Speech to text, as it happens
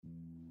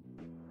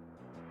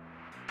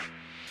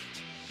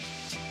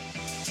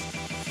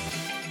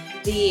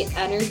The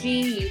energy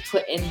you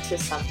put into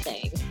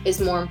something is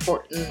more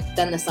important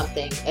than the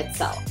something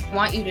itself. I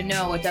want you to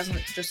know it doesn't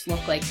just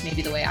look like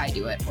maybe the way I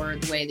do it or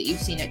the way that you've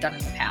seen it done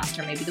in the past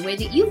or maybe the way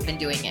that you've been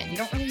doing it. You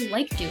don't really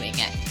like doing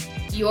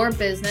it. Your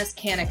business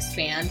can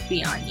expand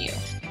beyond you.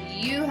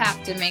 You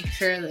have to make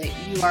sure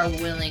that you are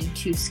willing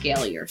to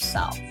scale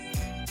yourself.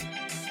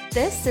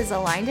 This is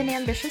Aligned and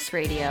Ambitious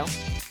Radio.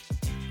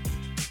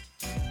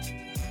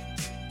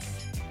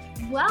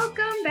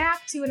 Welcome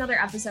back to another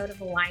episode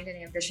of Aligned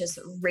and Ambitious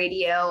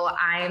Radio.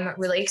 I'm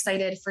really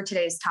excited for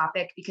today's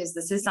topic because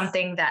this is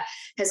something that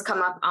has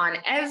come up on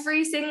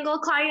every single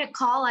client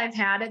call I've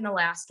had in the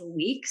last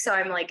week. So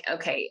I'm like,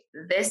 okay,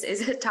 this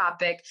is a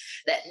topic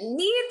that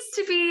needs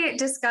to be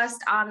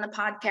discussed on the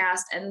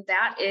podcast. And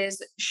that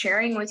is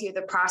sharing with you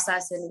the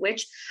process in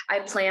which I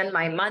plan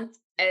my month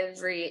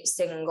every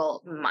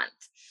single month.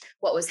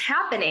 What was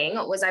happening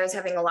was I was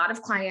having a lot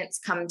of clients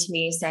come to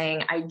me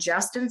saying, I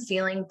just am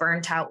feeling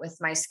burnt out with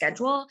my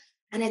schedule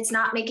and it's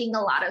not making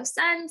a lot of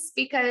sense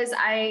because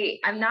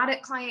I'm not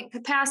at client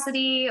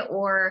capacity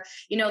or,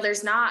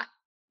 there's not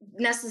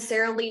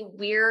necessarily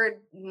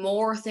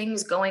more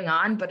things going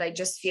on, but I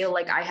just feel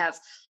like I have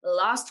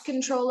lost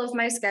control of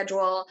my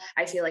schedule.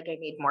 I feel like I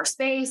need more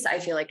space. I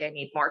feel like I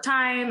need more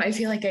time. I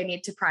feel like I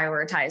need to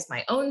prioritize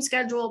my own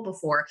schedule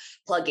before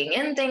plugging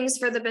in things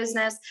for the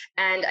business.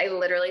 And I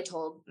literally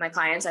told my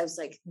clients, I was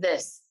like,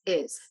 this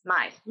is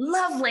my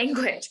love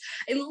language.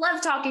 I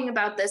love talking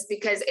about this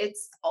because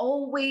it's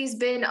always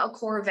been a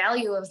core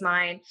value of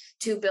mine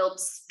to build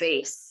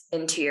space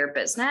into your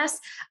business.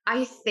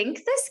 I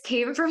think this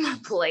came from a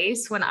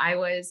place when I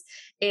was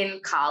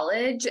in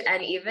college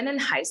and even in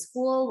high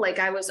school. Like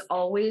I was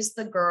always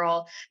the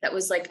girl that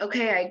was like,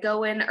 okay, I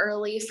go in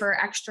early for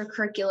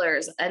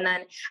extracurriculars and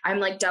then I'm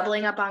like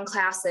doubling up on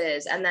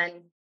classes and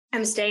then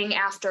I'm staying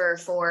after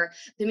for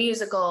the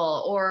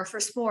musical or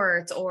for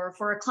sports or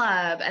for a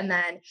club. And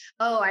then,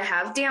 I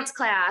have dance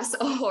class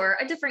or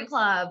a different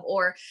club.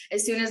 Or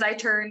as soon as I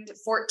turned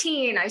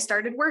 14, I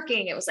started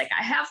working. It was like,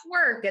 I have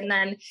work. And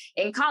then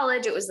in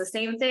college, it was the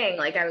same thing.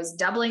 Like I was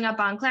doubling up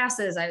on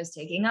classes. I was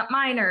taking up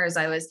minors.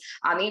 I was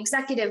on the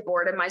executive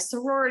board in my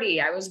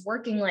sorority. I was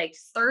working like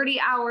 30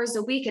 hours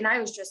a week. And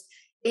I was just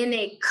in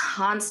a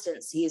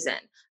constant season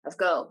of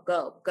go,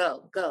 go,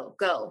 go, go,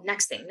 go,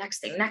 next thing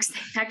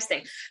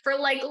for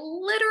like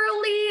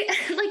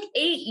literally like 8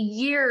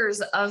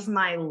 years of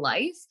my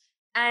life.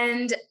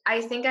 And I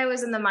think I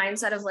was in the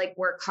mindset of like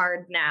work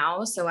hard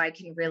now so I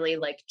can really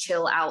like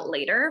chill out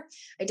later.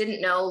 I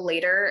didn't know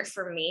later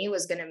for me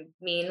was going to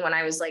mean when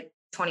I was like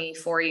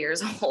 24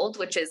 years old,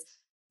 which is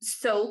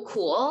so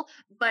cool.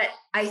 But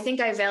I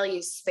think I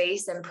value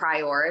space and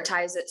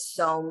prioritize it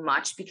so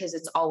much because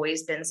it's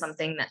always been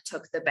something that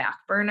took the back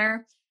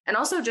burner. And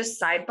also just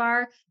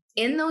sidebar,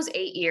 in those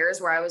 8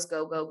 years where I was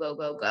go, go, go,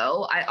 go,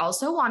 go, I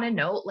also want to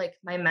note like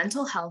my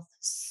mental health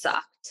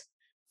sucked.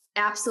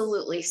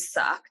 Absolutely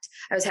sucked.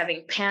 I was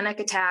having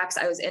panic attacks.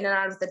 I was in and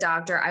out of the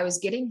doctor. I was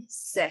getting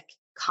sick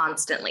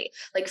constantly,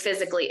 like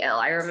physically ill.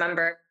 I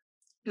remember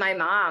my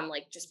mom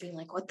like just being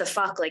like, what the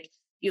fuck? Like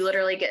you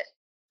literally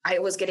I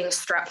was getting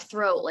strep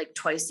throat like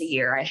twice a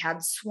year. I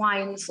had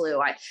swine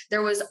flu.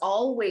 There was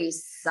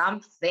always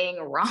something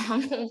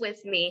wrong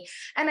with me.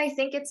 And I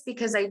think it's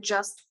because I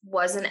just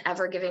wasn't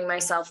ever giving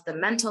myself the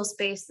mental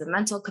space, the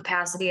mental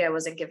capacity. I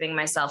wasn't giving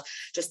myself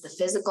just the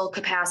physical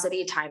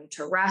capacity, time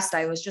to rest.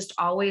 I was just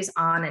always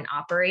on and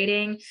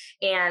operating.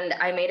 And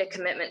I made a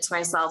commitment to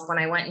myself when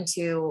I went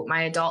into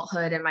my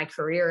adulthood and my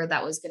career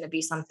that was going to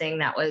be something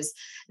that was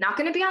not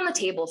going to be on the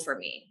table for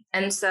me.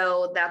 And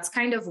so that's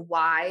kind of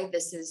why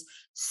this is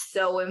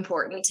so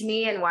important to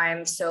me and why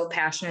I'm so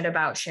passionate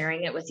about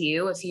sharing it with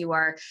you. If you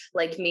are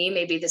like me,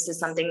 maybe this is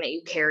something that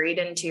you carried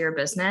into your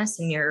business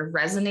and you're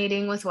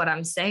resonating with what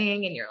I'm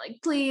saying and you're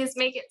like, please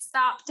make it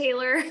stop,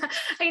 Taylor.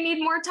 I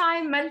need more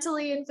time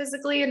mentally and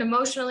physically and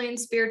emotionally and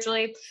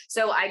spiritually.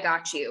 So I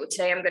got you.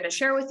 Today, I'm going to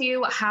share with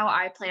you how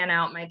I plan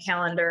out my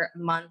calendar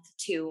month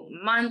to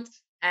month.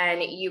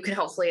 And you can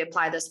hopefully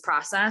apply this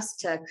process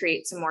to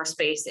create some more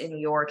space in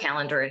your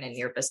calendar and in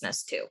your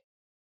business too.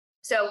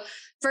 So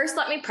first,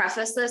 let me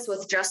preface this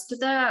with just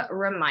the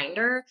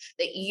reminder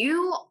that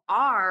you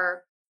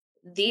are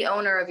the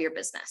owner of your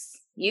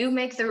business. You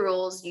make the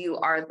rules, you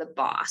are the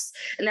boss.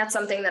 And that's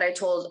something that I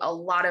told a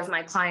lot of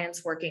my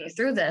clients working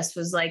through this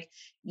was like,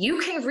 you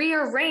can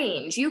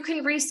rearrange, you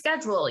can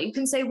reschedule, you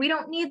can say, we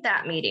don't need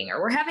that meeting,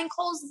 or we're having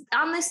calls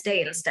on this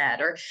day instead.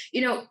 Or,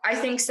 I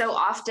think so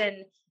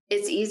often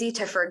it's easy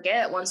to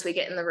forget once we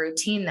get in the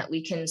routine that we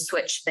can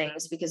switch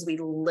things because we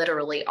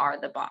literally are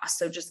the boss.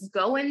 So just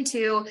go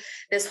into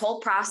this whole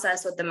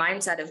process with the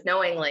mindset of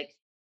knowing like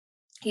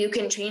you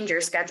can change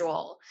your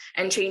schedule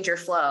and change your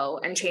flow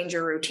and change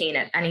your routine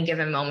at any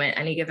given moment,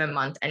 any given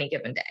month, any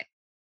given day.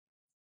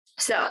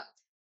 So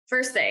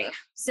First thing,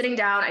 sitting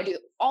down, I do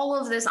all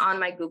of this on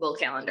my Google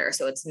Calendar.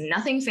 So it's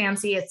nothing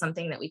fancy. It's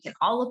something that we can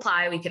all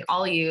apply, we can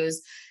all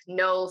use,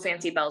 no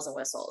fancy bells and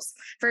whistles.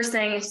 First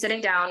thing, sitting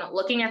down,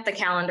 looking at the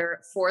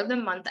calendar for the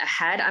month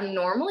ahead. I'm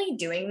normally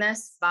doing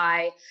this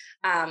by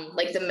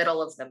like the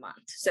middle of the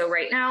month. So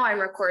right now I'm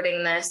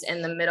recording this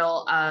in the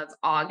middle of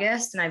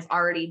August, and I've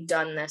already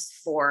done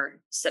this for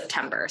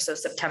September. So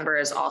September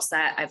is all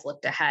set. I've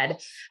looked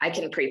ahead. I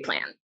can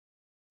pre-plan.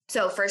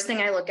 So first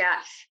thing I look at,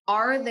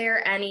 are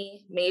there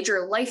any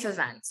major life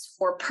events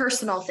or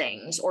personal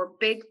things or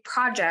big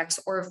projects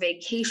or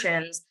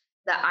vacations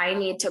that I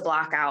need to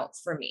block out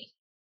for me?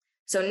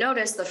 So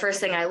notice the first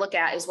thing I look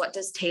at is, what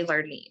does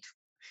Taylor need?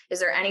 Is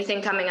there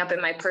anything coming up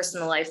in my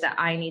personal life that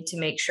I need to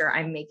make sure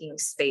I'm making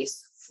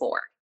space for?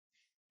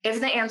 If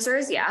the answer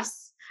is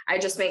yes, I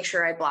just make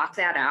sure I block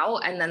that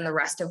out, and then the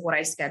rest of what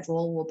I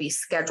schedule will be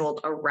scheduled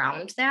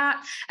around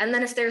that. And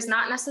then if there's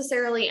not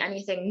necessarily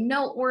anything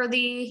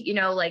noteworthy,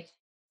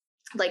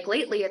 like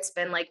lately it's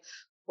been like,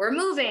 we're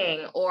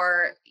moving,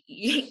 or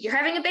you're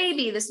having a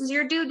baby, this is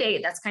your due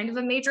date, that's kind of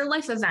a major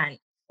life event,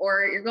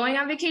 or you're going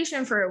on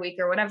vacation for a week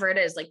or whatever it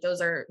is, like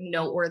those are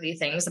noteworthy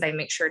things that I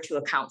make sure to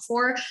account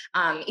for.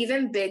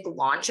 Even big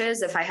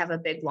launches, if I have a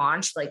big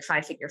launch, like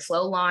 5-figure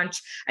flow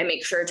launch, I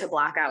make sure to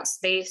block out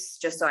space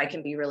just so I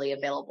can be really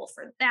available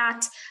for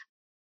that.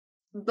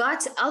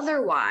 But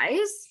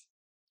otherwise,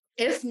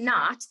 if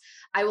not,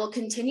 I will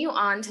continue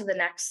on to the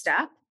next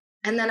step,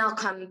 and then I'll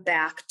come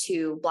back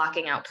to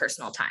blocking out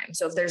personal time.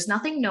 So if there's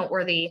nothing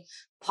noteworthy,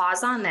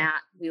 pause on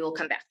that, we will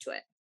come back to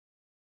it.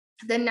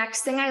 The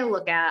next thing I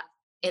look at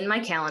in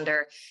my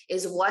calendar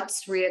is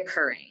what's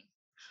reoccurring.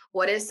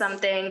 What is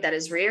something that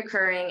is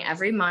reoccurring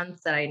every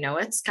month that I know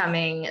it's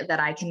coming that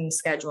I can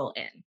schedule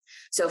in?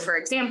 So for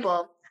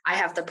example, I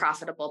have the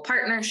profitable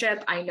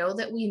partnership. I know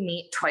that we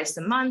meet twice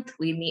a month.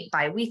 We meet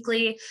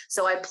bi-weekly.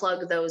 So I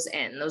plug those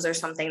in. Those are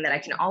something that I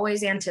can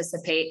always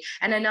anticipate.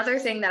 And another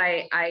thing that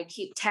I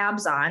keep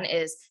tabs on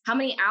is how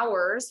many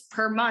hours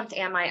per month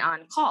am I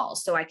on call?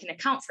 So I can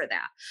account for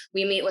that.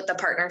 We meet with the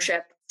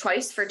partnership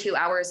twice for 2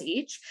 hours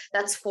each.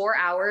 That's 4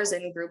 hours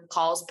in group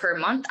calls per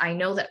month. I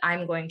know that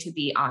I'm going to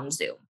be on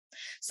Zoom.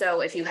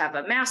 So if you have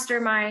a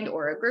mastermind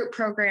or a group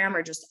program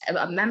or just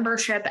a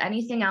membership,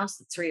 anything else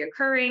that's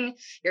reoccurring,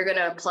 you're going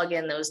to plug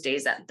in those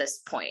days at this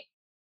point.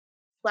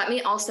 Let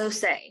me also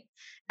say,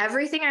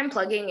 everything I'm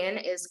plugging in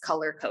is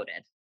color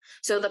coded.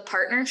 So the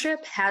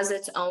partnership has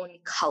its own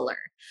color.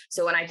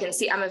 So when I can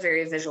see, I'm a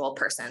very visual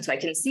person, so I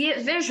can see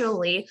it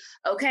visually.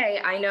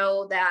 Okay, I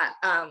know that,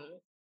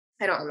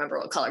 I don't remember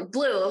what color,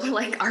 blue,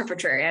 like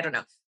arbitrary, I don't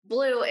know.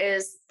 Blue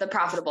is the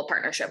profitable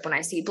partnership. When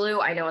I see blue,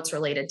 I know it's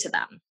related to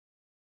them.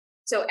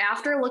 So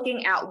after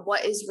looking at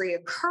what is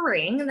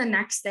reoccurring, the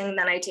next thing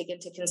that I take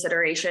into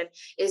consideration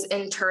is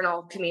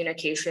internal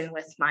communication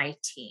with my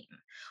team.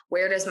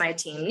 Where does my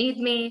team need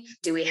me?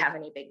 Do we have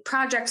any big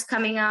projects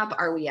coming up?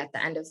 Are we at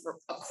the end of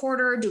a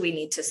quarter? Do we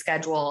need to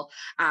schedule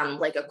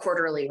like a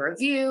quarterly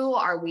review?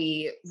 Are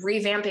we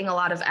revamping a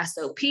lot of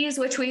SOPs,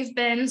 which we've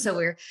been? So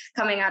we're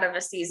coming out of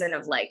a season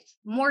of like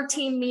more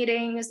team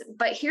meetings.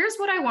 But here's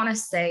what I want to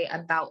say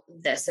about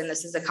this. And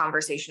this is a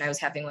conversation I was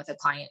having with a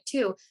client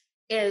too,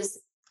 is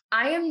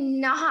I am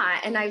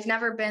not, and I've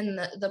never been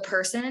the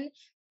person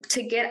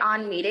to get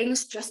on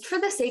meetings just for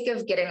the sake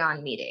of getting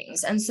on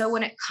meetings. And so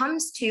when it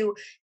comes to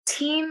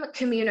team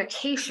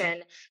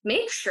communication,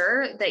 make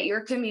sure that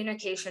your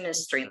communication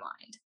is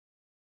streamlined.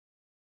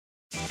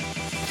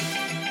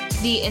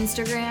 The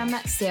Instagram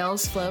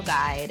Sales Flow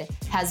Guide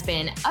has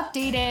been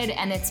updated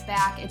and it's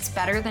back. It's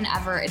better than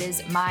ever. It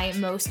is my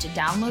most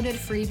downloaded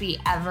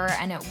freebie ever,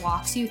 and it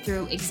walks you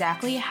through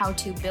exactly how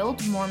to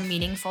build more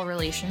meaningful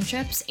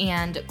relationships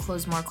and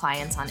close more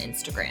clients on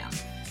Instagram.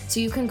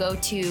 So you can go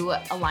to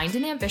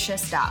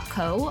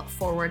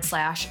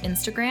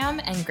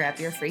alignedandambitious.co/Instagram and grab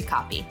your free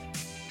copy.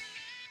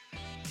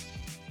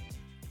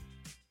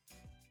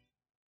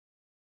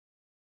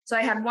 So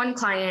I had one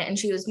client and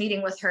she was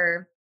meeting with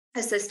her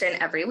assistant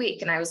every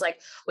week. And I was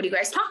like, what do you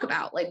guys talk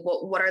about? Like,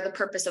 what are the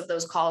purpose of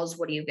those calls?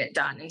 What do you get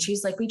done? And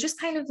she's like, we just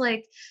kind of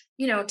like,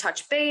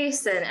 touch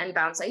base and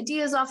bounce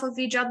ideas off of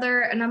each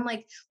other. And I'm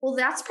like, well,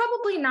 that's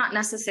probably not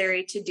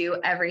necessary to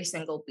do every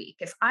single week.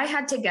 If I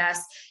had to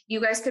guess, you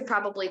guys could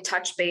probably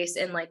touch base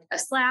in like a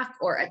Slack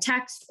or a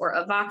text or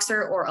a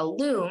Voxer or a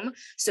Loom.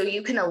 So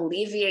you can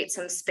alleviate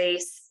some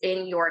space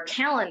in your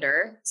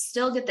calendar,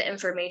 still get the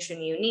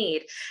information you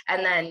need,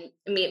 and then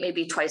meet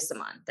maybe twice a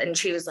month. And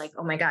she was like,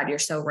 oh my God, you're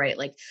so right.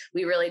 Like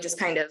we really just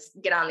kind of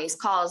get on these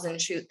calls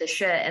and shoot the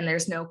shit and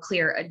there's no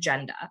clear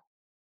agenda.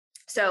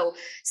 So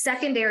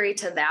secondary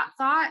to that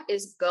thought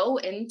is go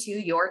into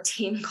your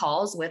team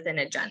calls with an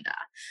agenda.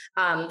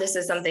 This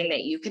is something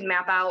that you can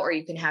map out or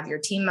you can have your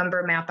team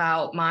member map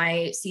out.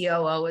 My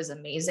COO is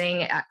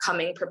amazing at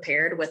coming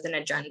prepared with an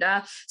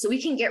agenda so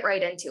we can get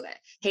right into it.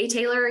 Hey,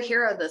 Taylor,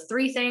 here are the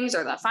 3 things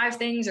or the 5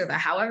 things or the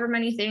however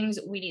many things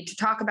we need to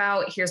talk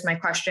about. Here's my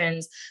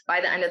questions.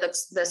 By the end of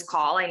this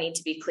call, I need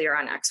to be clear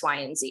on X, Y,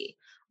 and Z.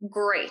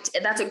 Great.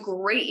 That's a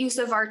great use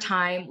of our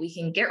time. We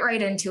can get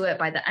right into it.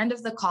 By the end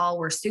of the call,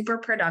 we're super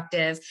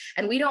productive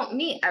and we don't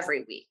meet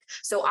every week.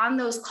 So on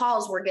those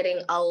calls, we're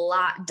getting a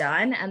lot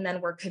done. And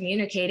then we're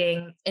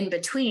communicating in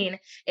between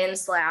in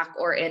Slack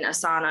or in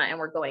Asana, and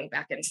we're going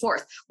back and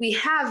forth. We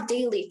have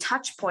daily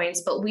touch points,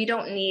 but we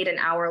don't need an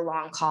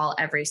hour-long call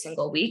every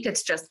single week.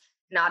 It's just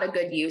not a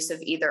good use of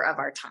either of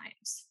our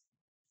times.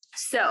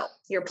 So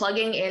you're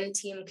plugging in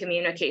team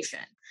communication.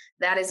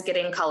 That is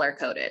getting color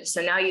coded.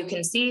 So now you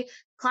can see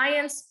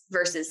clients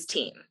versus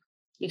team.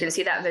 You can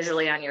see that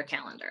visually on your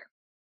calendar.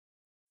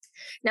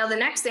 Now, the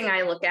next thing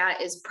I look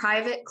at is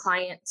private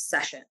client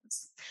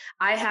sessions.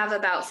 I have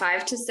about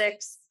 5 to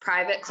 6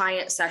 private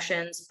client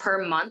sessions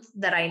per month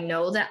that I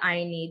know that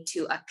I need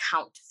to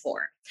account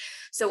for.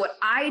 So what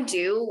I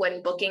do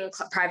when booking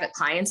private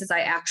clients is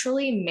I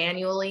actually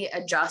manually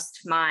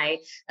adjust my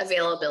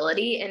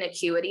availability and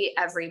acuity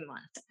every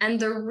month. And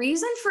the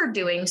reason for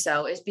doing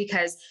so is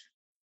because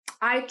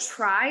I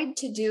tried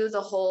to do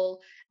the whole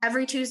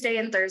every Tuesday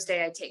and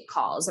Thursday I take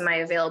calls and my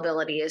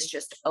availability is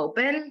just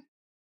open,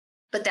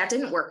 but that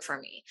didn't work for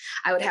me.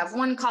 I would have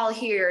one call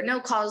here, no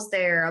calls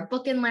there, a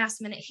book in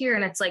last minute here.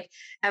 And it's like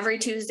every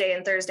Tuesday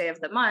and Thursday of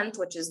the month,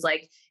 which is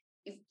like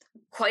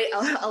quite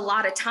a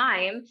lot of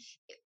time.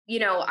 You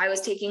know, I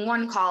was taking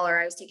one call or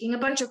I was taking a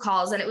bunch of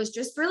calls and it was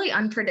just really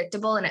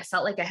unpredictable. And it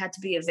felt like I had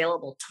to be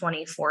available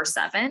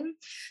 24/7.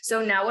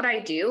 So now what I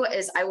do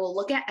is I will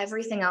look at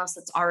everything else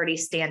that's already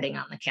standing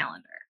on the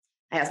calendar.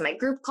 I have my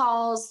group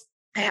calls.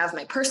 I have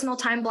my personal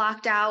time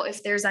blocked out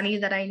if there's any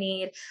that I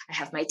need. I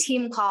have my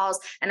team calls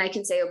and I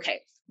can say,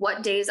 okay,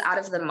 what days out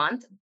of the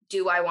month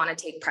do I want to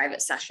take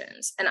private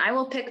sessions? And I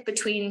will pick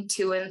between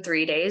 2 and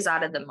 3 days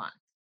out of the month.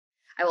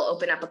 I will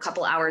open up a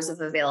couple hours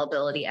of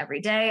availability every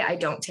day. I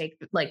don't take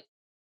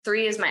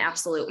 3 is my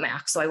absolute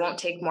max. So I won't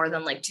take more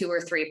than 2 or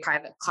 3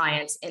 private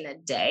clients in a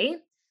day.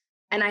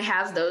 And I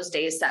have those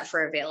days set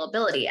for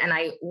availability and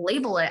I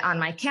label it on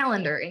my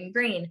calendar in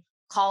green,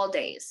 call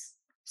days.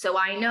 So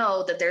I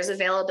know that there's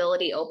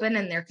availability open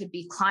and there could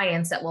be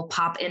clients that will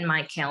pop in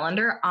my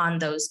calendar on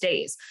those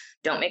days.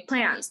 Don't make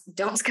plans.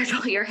 Don't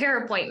schedule your hair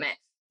appointment.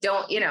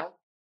 Don't,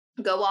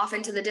 go off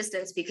into the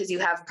distance because you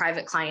have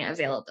private client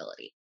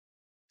availability.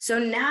 So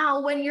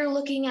now when you're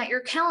looking at your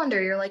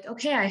calendar, you're like,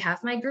 okay, I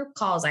have my group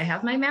calls. I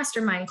have my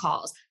mastermind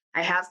calls.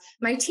 I have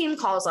my team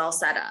calls all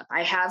set up.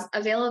 I have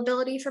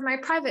availability for my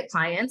private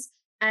clients,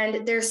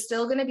 and there's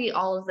still going to be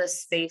all of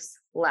this space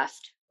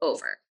left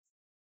over.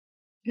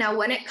 Now,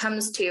 when it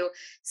comes to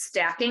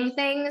stacking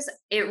things,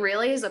 it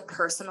really is a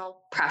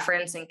personal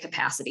preference and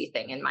capacity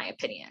thing, in my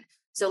opinion.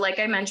 So like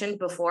I mentioned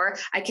before,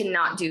 I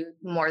cannot do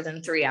more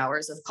than 3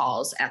 hours of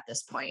calls at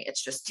this point.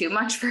 It's just too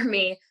much for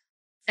me.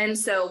 And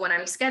so when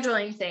I'm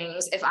scheduling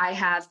things, if I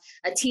have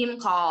a team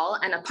call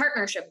and a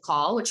partnership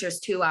call, which is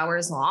 2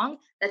 hours long,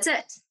 that's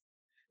it.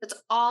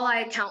 That's all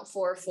I account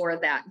for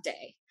that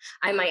day.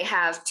 I might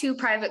have 2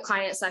 private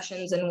client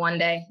sessions in one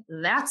day.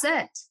 That's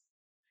it.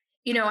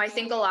 I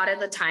think a lot of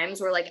the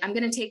times we're like, I'm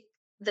going to take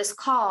this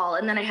call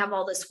and then I have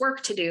all this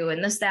work to do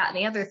and this, that, and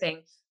the other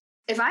thing.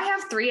 If I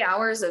have 3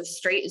 hours of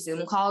straight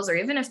Zoom calls, or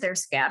even if they're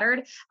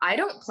scattered, I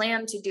don't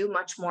plan to do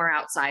much more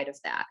outside of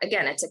that.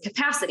 Again, it's a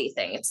capacity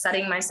thing. It's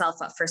setting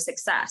myself up for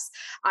success.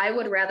 I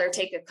would rather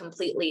take a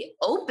completely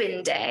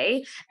open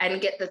day and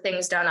get the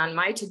things done on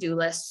my to-do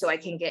list so I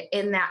can get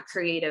in that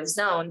creative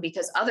zone,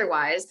 because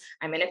otherwise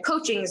I'm in a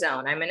coaching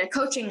zone. I'm in a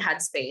coaching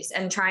headspace,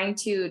 and trying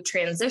to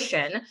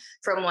transition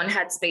from one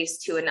headspace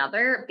to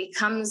another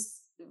becomes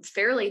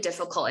fairly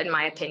difficult, in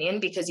my opinion,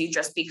 because you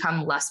just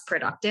become less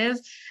productive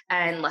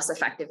and less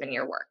effective in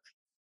your work.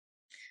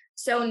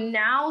 So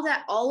now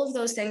that all of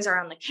those things are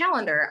on the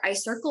calendar, I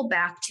circle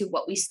back to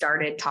what we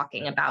started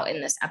talking about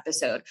in this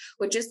episode,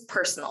 which is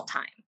personal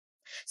time.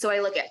 So I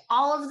look at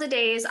all of the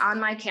days on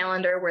my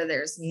calendar where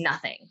there's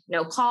nothing,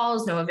 no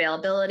calls, no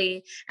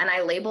availability, and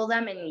I label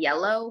them in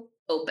yellow,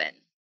 open.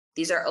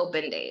 These are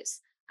open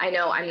days. I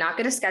know I'm not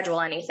going to schedule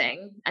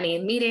anything, any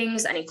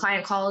meetings, any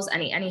client calls,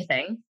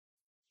 anything.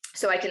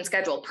 So I can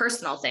schedule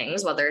personal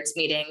things, whether it's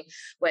meeting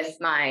with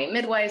my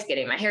midwife,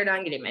 getting my hair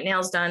done, getting my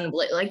nails done,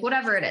 like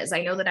whatever it is.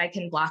 I know that I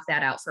can block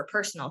that out for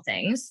personal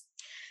things,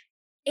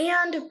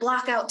 and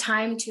block out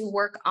time to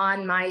work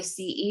on my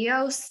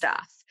CEO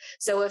stuff.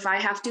 So if I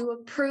have to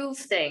approve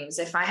things,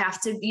 if I have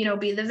to,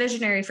 be the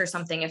visionary for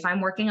something, if I'm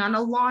working on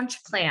a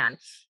launch plan,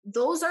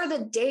 those are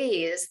the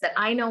days that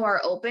I know are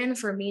open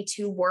for me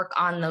to work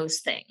on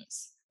those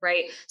things.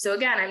 Right. So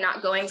again, I'm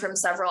not going from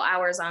several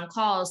hours on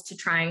calls to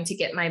trying to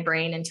get my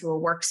brain into a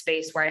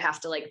workspace where I have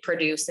to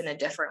produce in a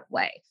different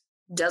way.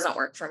 Doesn't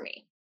work for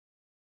me.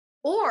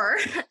 Or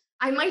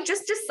I might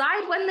just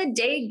decide when the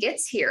day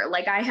gets here.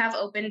 Like I have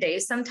open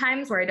days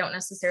sometimes where I don't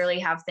necessarily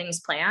have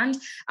things planned.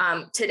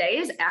 Today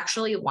is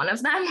actually one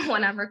of them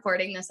when I'm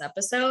recording this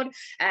episode.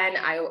 And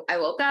I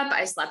woke up,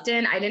 I slept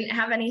in. I didn't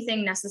have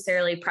anything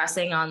necessarily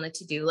pressing on the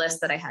to-do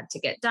list that I had to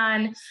get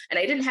done. And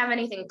I didn't have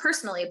anything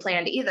personally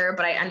planned either,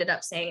 but I ended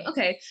up saying,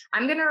 okay,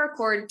 I'm going to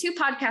record 2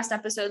 podcast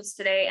episodes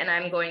today, and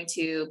I'm going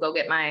to go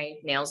get my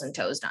nails and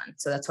toes done.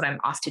 So that's what I'm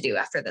off to do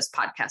after this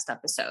podcast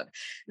episode.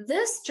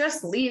 This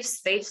just leaves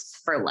space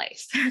for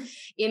life.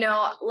 You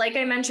know, like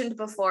I mentioned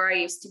before, I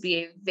used to be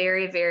a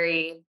very,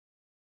 very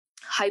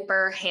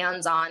hyper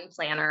hands-on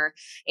planner,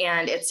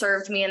 and it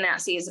served me in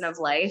that season of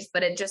life,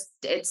 but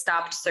it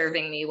stopped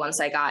serving me once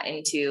I got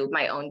into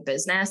my own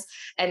business.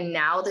 And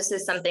now this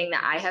is something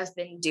that I have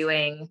been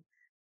doing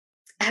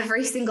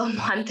every single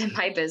month in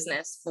my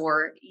business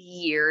for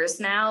years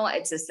now.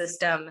 It's a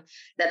system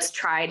that's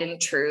tried and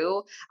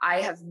true.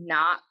 I have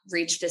not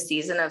reached a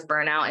season of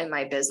burnout in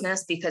my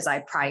business because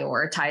I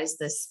prioritize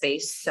this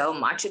space so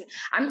much. And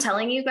I'm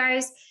telling you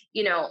guys,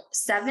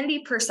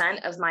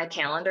 70% of my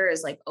calendar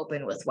is like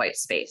open with white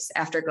space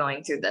after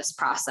going through this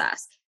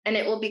process. And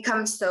it will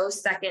become so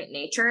second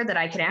nature that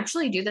I can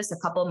actually do this a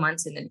couple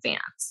months in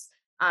advance.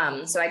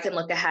 So I can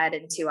look ahead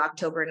into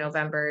October,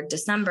 November,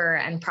 December,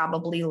 and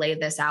probably lay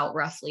this out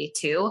roughly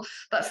too.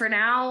 But for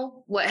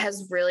now, what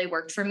has really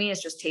worked for me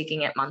is just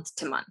taking it month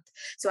to month.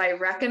 So I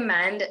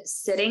recommend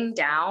sitting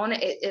down.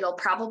 It'll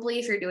probably,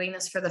 if you're doing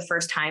this for the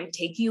first time,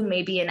 take you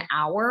maybe an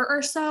hour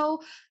or so.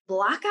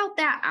 Block out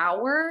that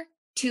hour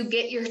to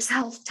get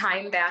yourself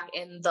time back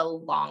in the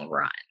long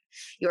run.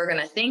 You're going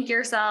to thank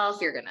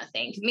yourself. You're going to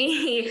thank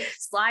me.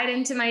 Slide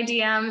into my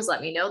DMs.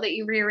 Let me know that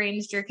you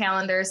rearranged your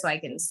calendar so I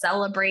can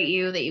celebrate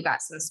you, that you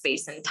got some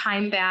space and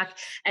time back.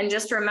 And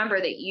just remember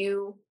that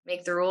you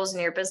make the rules in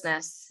your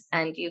business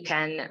and you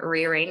can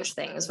rearrange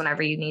things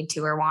whenever you need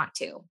to or want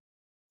to.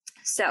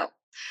 So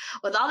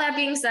with all that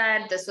being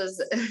said,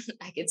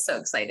 I get so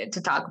excited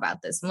to talk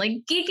about this. I'm like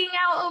geeking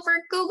out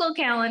over Google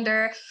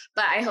Calendar,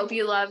 but I hope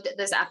you loved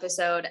this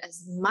episode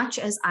as much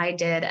as I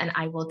did, and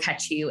I will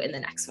catch you in the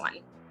next one.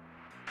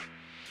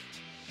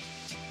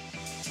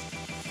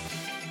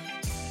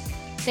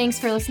 Thanks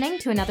for listening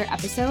to another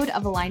episode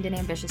of Aligned and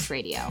Ambitious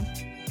Radio.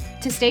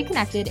 To stay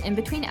connected in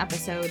between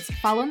episodes,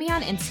 follow me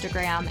on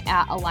Instagram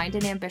at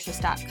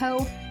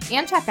alignedandambitious.co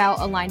and check out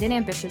Aligned and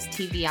Ambitious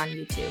TV on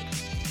YouTube.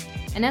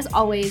 And as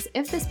always,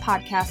 if this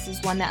podcast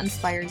is one that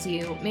inspires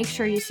you, make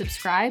sure you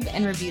subscribe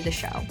and review the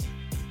show.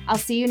 I'll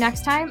see you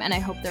next time, and I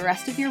hope the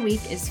rest of your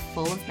week is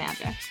full of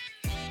magic.